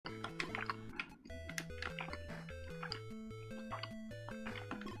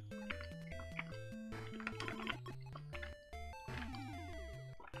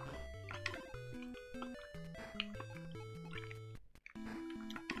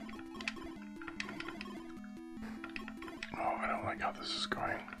Oh, I don't like how this is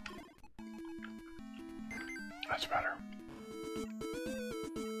going. That's better.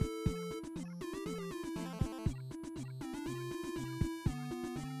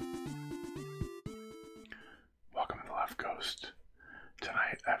 Welcome to Left Coast.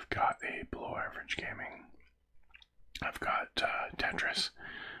 Tonight I've got a below average gaming. I've got Tetris.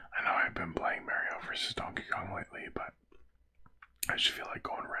 I know I've been playing Mario vs. Donkey Kong lately, but I just feel like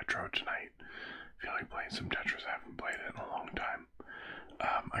going retro tonight. I feel like playing some Tetris. I haven't played it in a long time.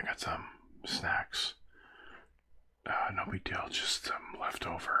 I got some snacks. No big deal, just some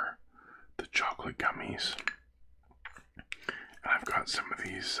leftover, the chocolate gummies. And I've got some of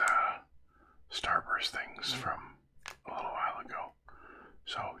these Starburst things from a little while ago.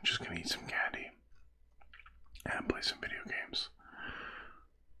 So just gonna eat some candy and play some video games.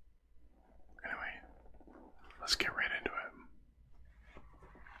 Anyway, let's get right into it.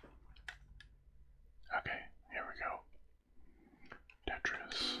 Okay, here we go.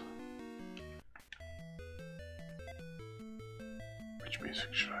 Tetris. Which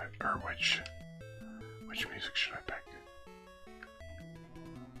music should I, or which music should I pick?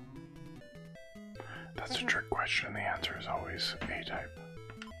 That's a trick question. The answer is always A-type.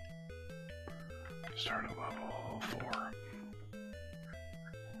 Start at level 4.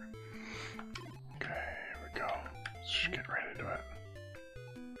 Okay, here we go. Let's just get right into it.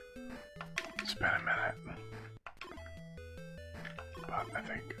 It's been a minute, but I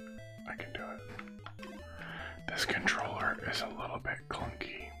think I can do it. This controller is a little bit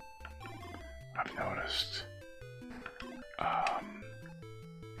clunky, I've noticed.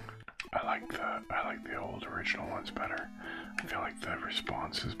 I like the old original ones better. I feel like the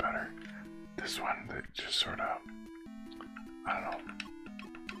response is better. This one, that just sort of, I don't know.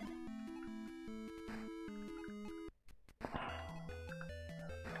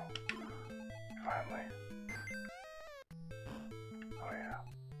 Finally. Oh yeah.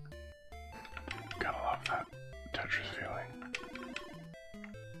 Gotta love that Tetris feeling.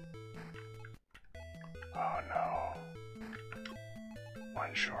 Oh no.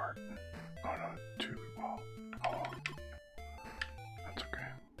 One short. Oh no, two. Well, oh well. That's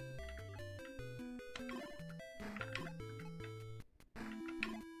okay.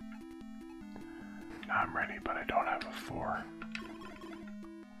 Now I'm ready, but I don't have a 4.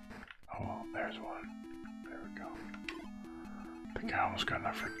 Oh well, there's one. There we go. I think I almost got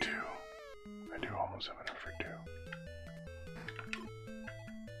enough for 2. I do almost have enough for 2.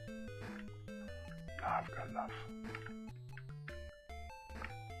 Now I've got enough.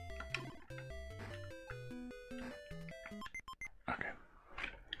 Okay.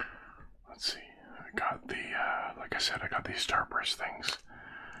 Let's see. I got the, like I said, I got these Starburst things.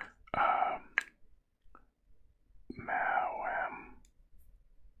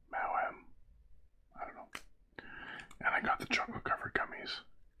 I don't know. And I got the chocolate covered gummies.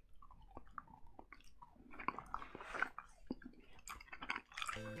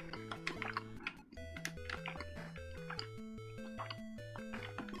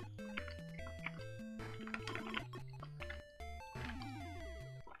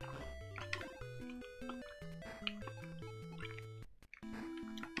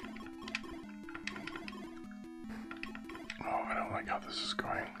 Oh, I don't like how this is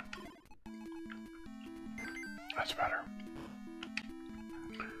going. That's better.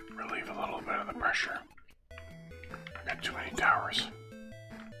 Relieve a little bit of the pressure. I've got too many towers.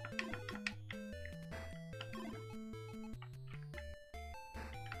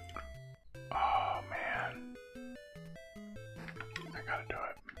 Oh man. I gotta do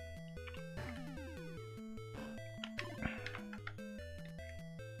it.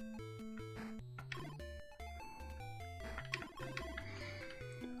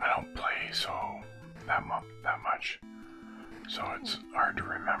 I don't play that much, so it's hard to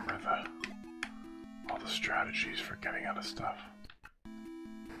remember all the strategies for getting out of stuff.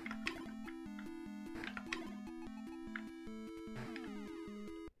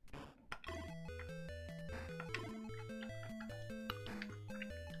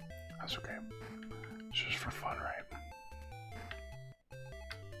 That's okay. It's just for fun, right?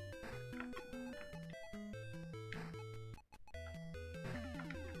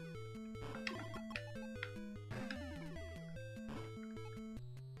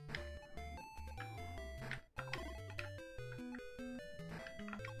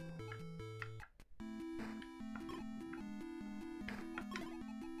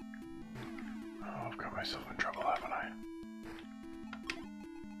 Oh, I've got myself in trouble, haven't I?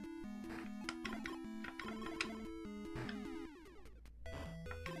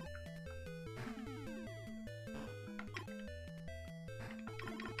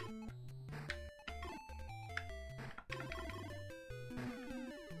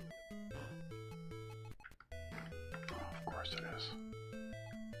 course it is.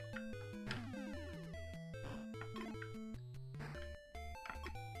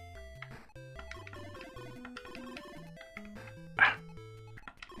 Ah.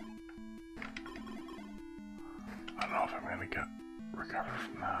 I don't know if I'm gonna recover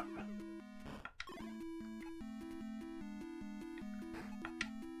from that.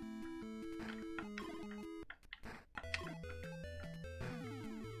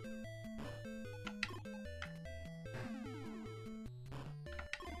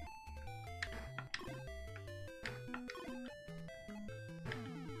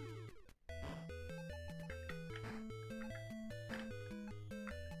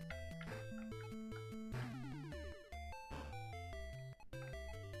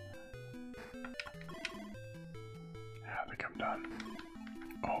 I think I'm done.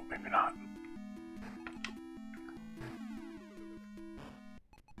 Oh, maybe not.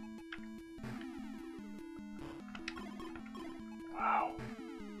 Wow.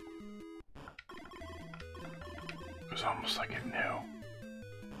 It was almost like it knew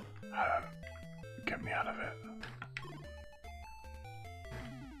how to get me out of it.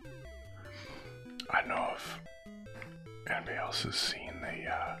 I don't know if anybody else has seen the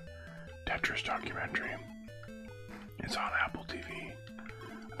Tetris documentary. It's on Apple TV.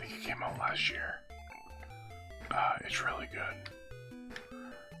 I think it came out last year. It's really good.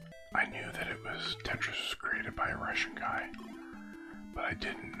 I knew that Tetris was created by a Russian guy, but I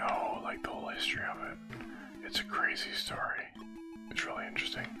didn't know like the whole history of it. It's a crazy story. It's really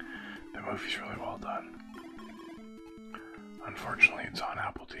interesting. The movie's really well done. Unfortunately, it's on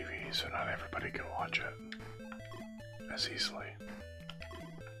Apple TV, so not everybody can watch it as easily.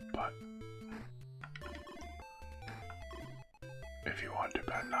 But if you want to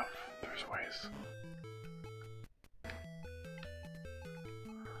bad enough, there's ways.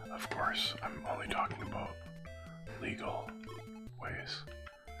 Of course, I'm only talking about legal ways,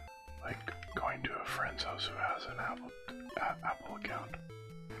 like going to a friend's house who has an Apple account.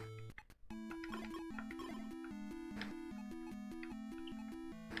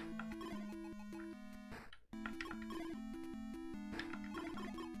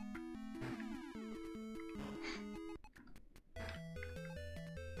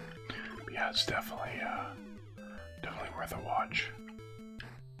 But yeah, it's definitely worth a watch.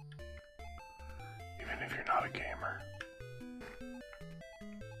 Even if you're not a gamer.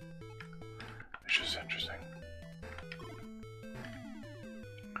 It's just interesting.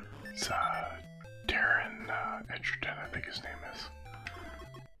 It's Darren Edgerton, I think his name is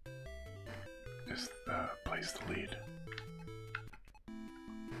plays the lead.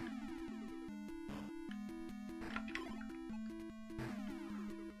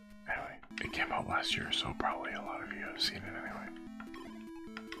 Anyway, it came out last year, so probably a lot of you have seen it anyway.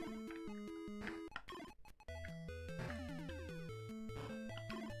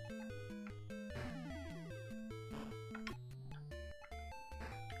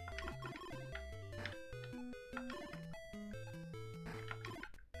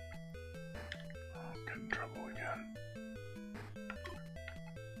 Get in trouble again.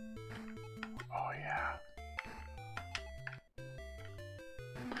 Oh yeah.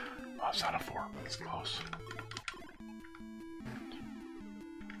 Oh, it's not a 4, but it's close.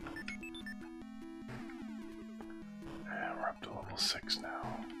 And we're up to level 6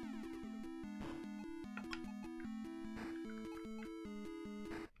 now.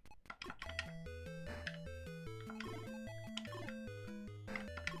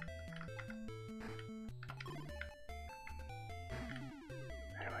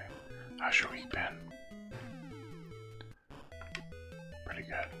 Anyway, how's your week been? Pretty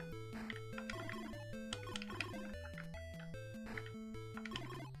good.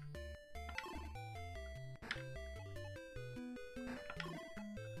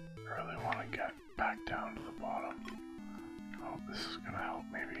 I really want to get back down to the bottom. Oh, this is gonna help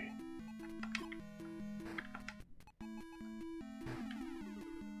maybe.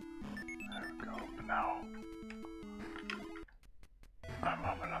 There we go, but now I'm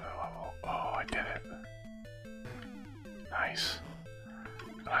up another level. Oh, I did it. Nice.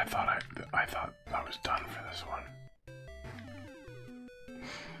 And I thought I was done for this one.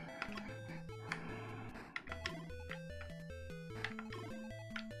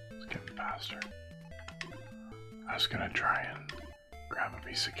 It's getting faster. I was gonna try and grab a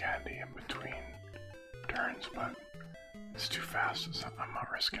piece of candy in between turns, but it's too fast. I'm not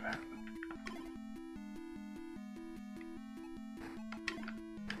risking it.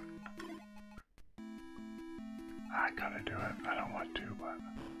 I gotta do it. I don't want to, but...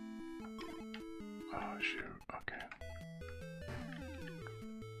 Oh, shoot. Okay.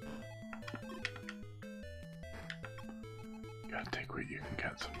 Gotta take what you can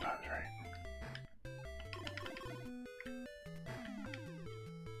get sometimes, right?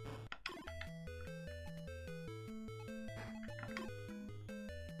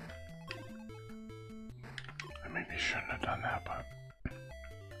 I maybe shouldn't have done that, but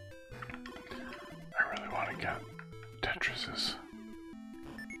I really want to get Tetrises.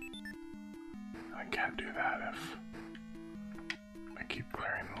 I can't do that if I keep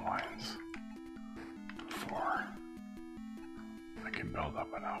clearing the lines before I can build up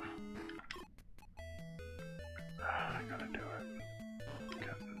enough. I gotta do it.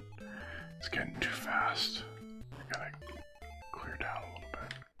 It's getting too fast. I gotta clear down a little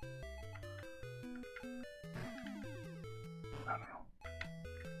bit. I don't know.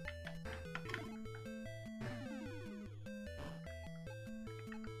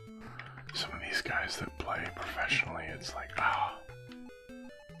 Some of these guys that play professionally, it's like,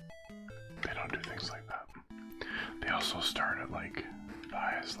 they don't do things like that. They also start at like the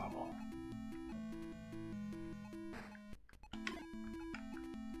highest level.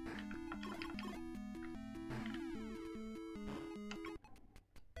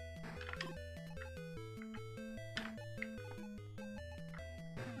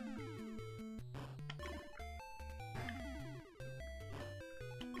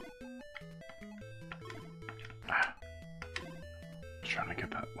 Trying to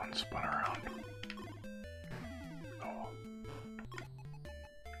get that one spun around. Oh,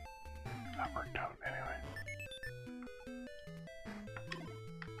 that worked out anyway.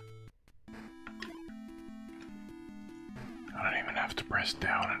 I don't even have to press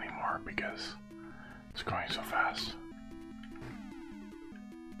down anymore because it's going so fast.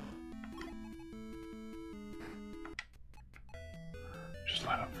 Just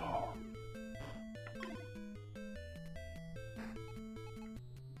let it fall.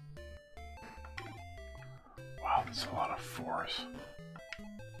 Wow, that's a lot of fours.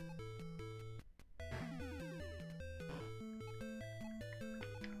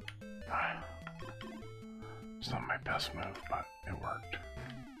 It's not my best move, but it worked.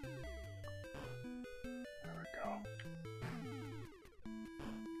 There we go.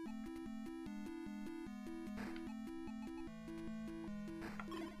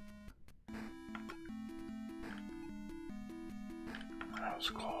 That was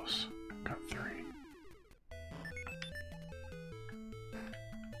close. Got 3.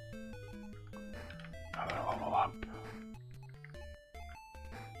 Another level up.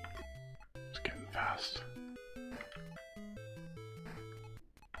 It's getting fast.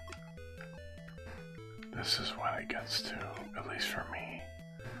 This is when it gets to, at least for me,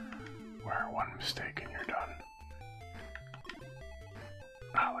 where one mistake and you're done.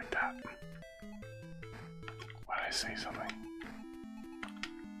 Not like that. When I say something.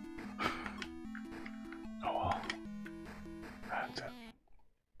 Oh well. That's it.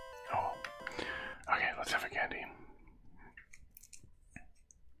 Oh well. Okay, let's have a candy.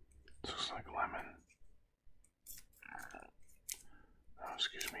 This looks like lemon. Oh,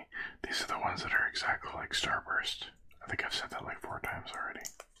 excuse me. These are the ones that are exactly like Starburst. I think I've said that like 4 times already.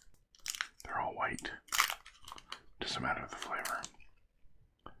 They're all white. Doesn't matter the flavor.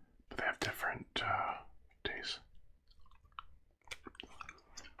 But they have different tastes.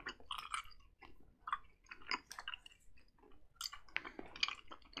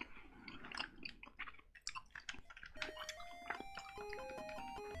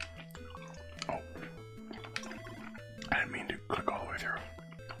 Oh. I didn't mean to click all the way through.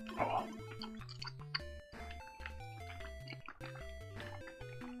 Oh well.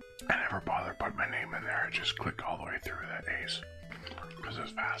 I never bothered putting my name in there. I just clicked all the way through that ace because it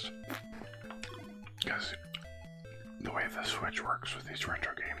was fast. Because the way the Switch works with these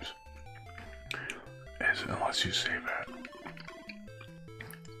retro games is unless you save it,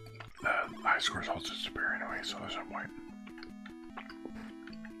 the high score results disappear anyway, so there's no point.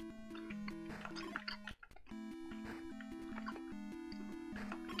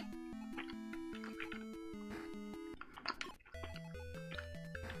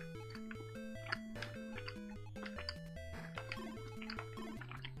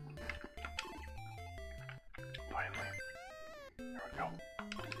 Finally. There we go.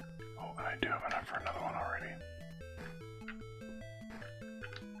 Oh, and I do have enough for another one already.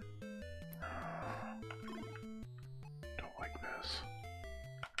 Don't like this.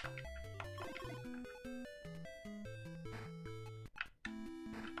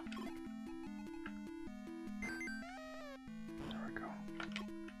 There we go.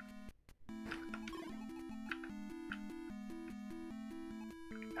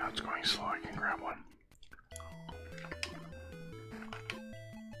 Now it's going slow, I can grab one.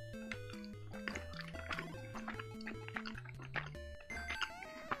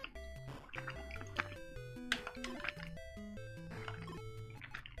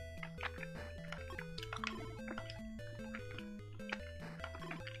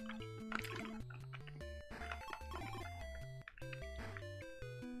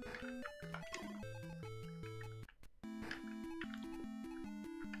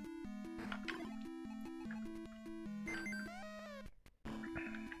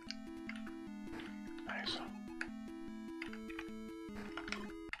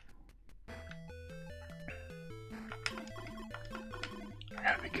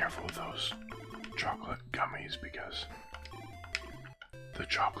 careful with those chocolate gummies because the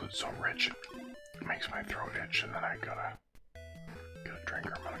chocolate's so rich it makes my throat itch, and then I gotta drink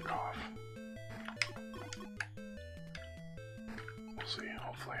or I'm gonna cough. We'll see.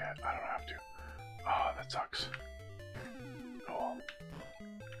 Hopefully I don't have to. Oh, that sucks. Oh well.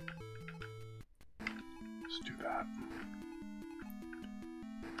 Let's do that.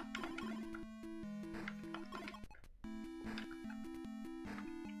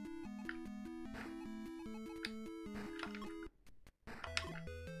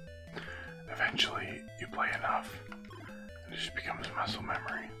 Eventually, you play enough, and it just becomes muscle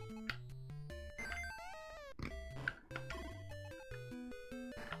memory.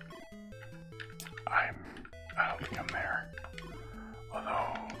 I don't think I'm there.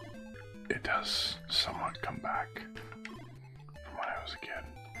 Although, it does somewhat come back from when I was a kid.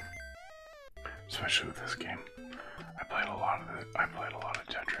 Especially with this game. I played a lot of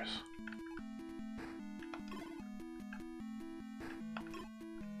Tetris.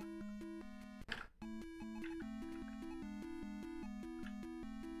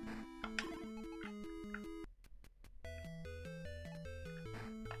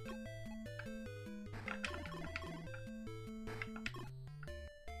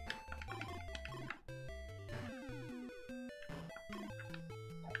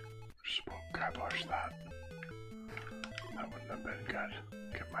 Kibosh that. That wouldn't have been good.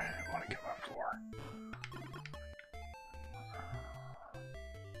 I want to get my floor.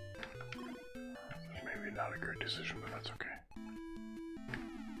 Maybe not a great decision, but that's okay.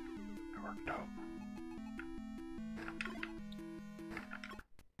 It worked out.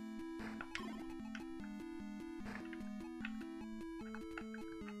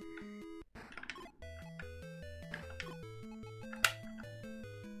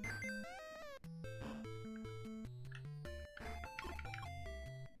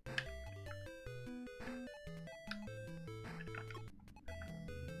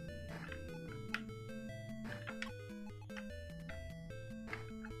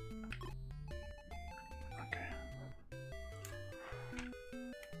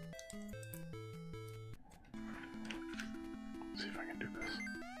 See if I can do this.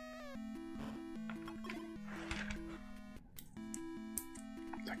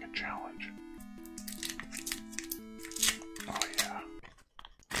 It's like a challenge. Oh yeah.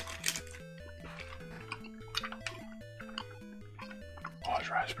 Oh,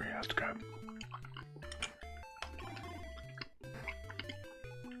 it's raspberry, that's good.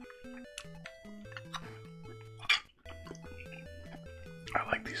 I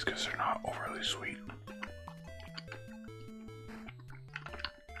like these because they're not overly sweet.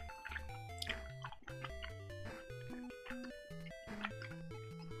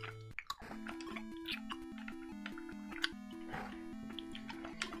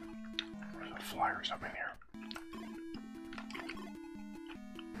 Fly or something here.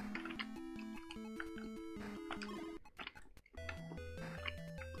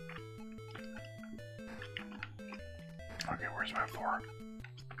 Okay, where's my 4?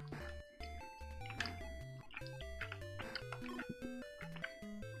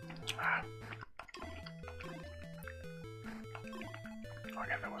 Ah.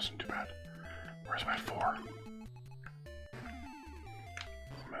 Okay, that wasn't too bad. Where's my 4?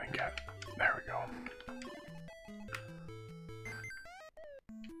 I'm gonna get. There we go.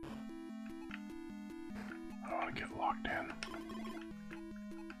 I don't want to get locked in.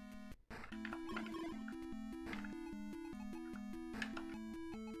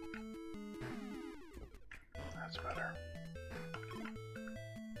 That's better.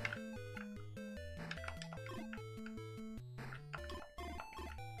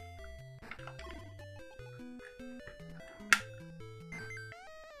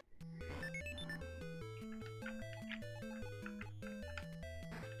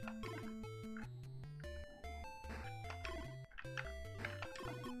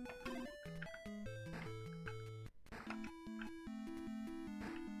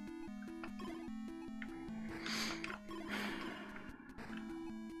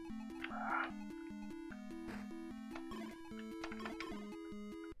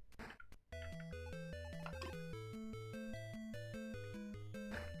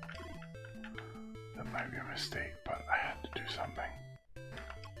 That might be a mistake, but I had to do something.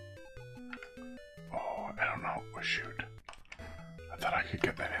 Oh, I don't know. Oh, shoot. I thought I could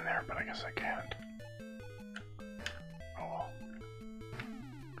get that in there, but I guess I can't. Oh well.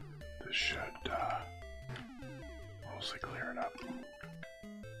 This should mostly clear it up.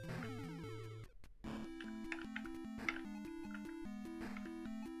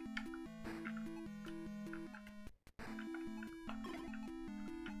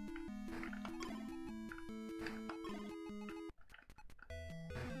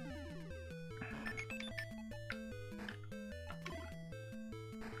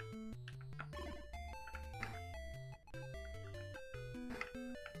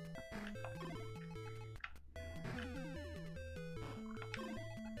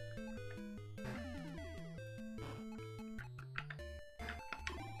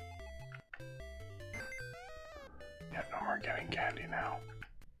 getting candy now.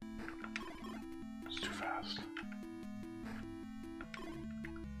 It's too fast.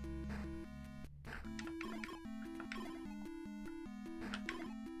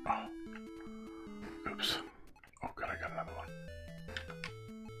 Oh. Oops. Oh, good, I got another one.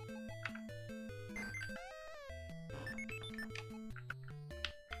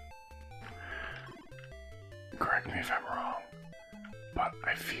 Correct me if I'm wrong, but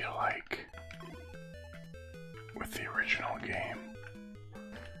I feel like with the original game,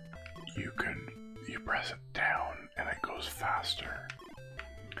 you press it down and it goes faster.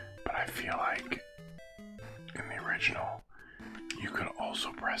 But I feel like in the original, you could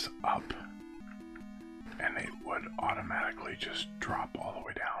also press up and it would automatically just drop all the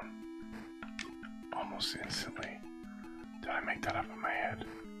way down almost instantly. Did I make that up in my head?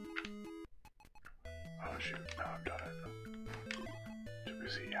 Oh shoot, no, I've done it. Too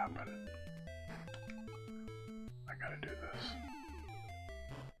busy yapping. I gotta do this.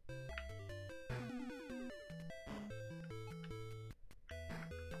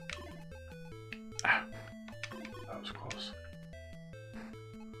 Ah! That was close.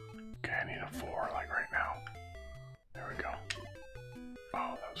 Okay, I need a 4, like right now. There we go.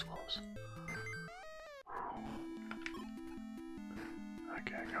 Oh, that was close.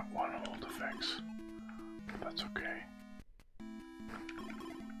 Okay, I got one hole to fix. But that's okay.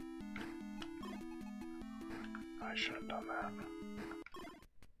 I should have done that.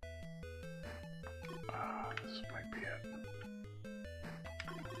 This might be it.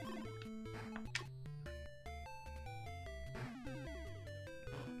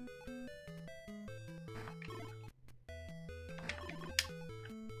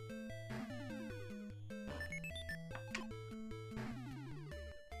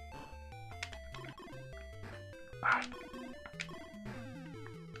 Ah.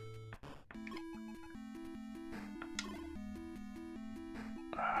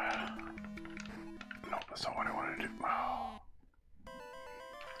 No, that's not what I wanted to do. Oh.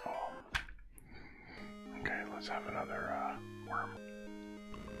 Okay, let's have another worm.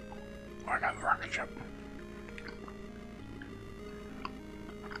 Oh, I got the rocket ship.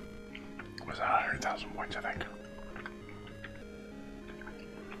 Was that 100,000 points, I think?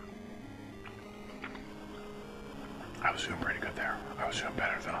 I was doing pretty good there. I was doing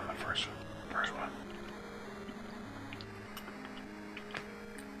better than on the first one.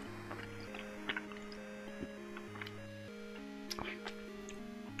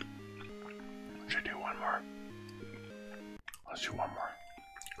 Should I do one more? Let's do one more.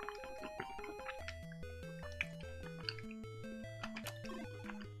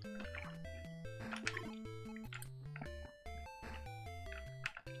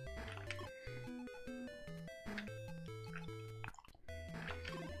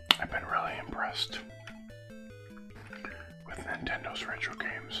 I've been really impressed with Nintendo's retro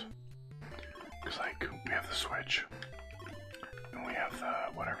games. Because, like, we have the Switch, and we have the,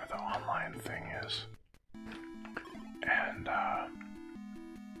 whatever the online thing is. And,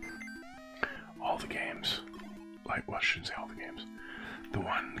 all the games, like, well, I shouldn't say all the games. The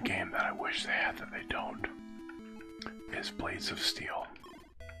one game that I wish they had that they don't is Blades of Steel.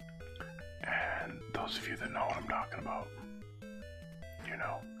 And those of you that know what I'm talking about, you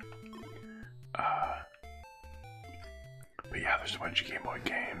know. But yeah, there's a bunch of Game Boy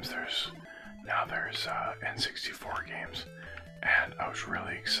games. There's N64 games, and I was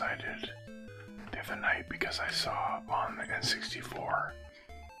really excited the other night because I saw on the N64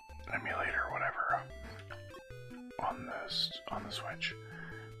 emulator or whatever on the Switch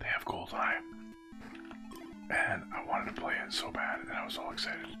they have GoldenEye, and I wanted to play it so bad, and I was all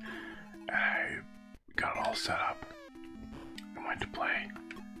excited, and I got it all set up and went to play,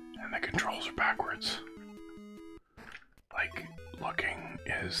 and the controls are backwards. Like, looking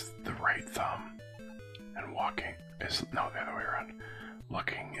is the right thumb, and walking is, no, the other way around.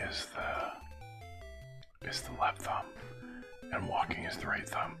 Looking is the left thumb, and walking is the right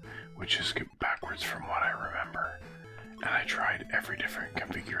thumb, which is backwards from what I remember. And I tried every different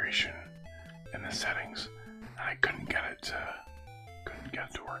configuration in the settings, and I couldn't get it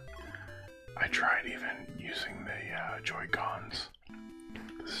to work. I tried even using the Joy-Cons.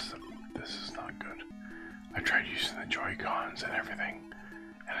 This is not good. I tried using the Joy-Cons and everything,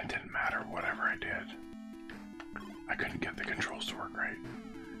 and it didn't matter whatever I did. I couldn't get the controls to work right.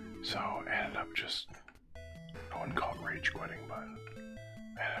 So I ended up just, I wouldn't call it rage quitting, but I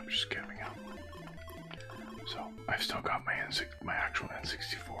ended up just giving up. So I've still got my actual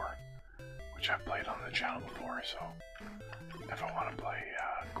N64, which I've played on the channel before, so if I want to play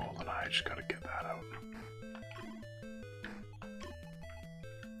GoldenEye, I just gotta get that out.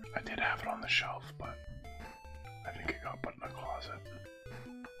 I did have it on the shelf, but I I think it got put in a closet.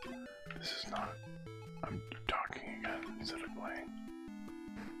 This is not. I'm talking again instead of playing.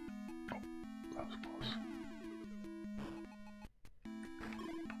 Oh, that was close.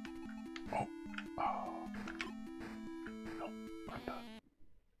 Oh, oh. No, I'm done.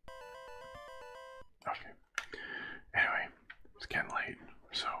 Okay. Anyway, it's getting late,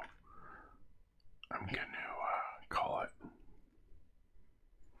 so I'm gonna call it.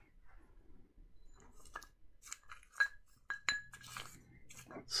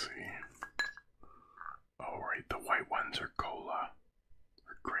 Let's see. Oh, right, the white ones are cola.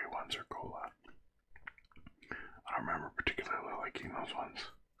 Or gray ones are cola. I don't remember particularly liking those ones.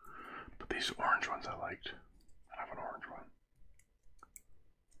 But these orange ones I liked. I have an orange one.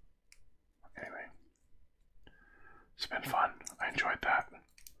 Anyway. It's been fun. I enjoyed that.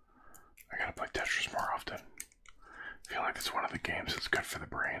 I gotta play Tetris more often. I feel like it's one of the games that's good for the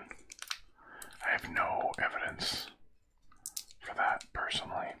brain. I have no evidence for that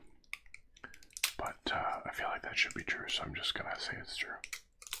personally, but I feel like that should be true, so I'm just gonna say it's true.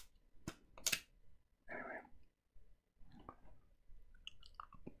 Anyway.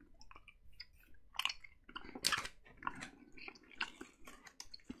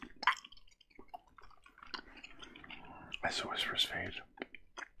 As the whispers fade,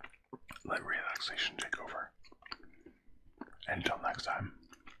 let relaxation take over. Until next time.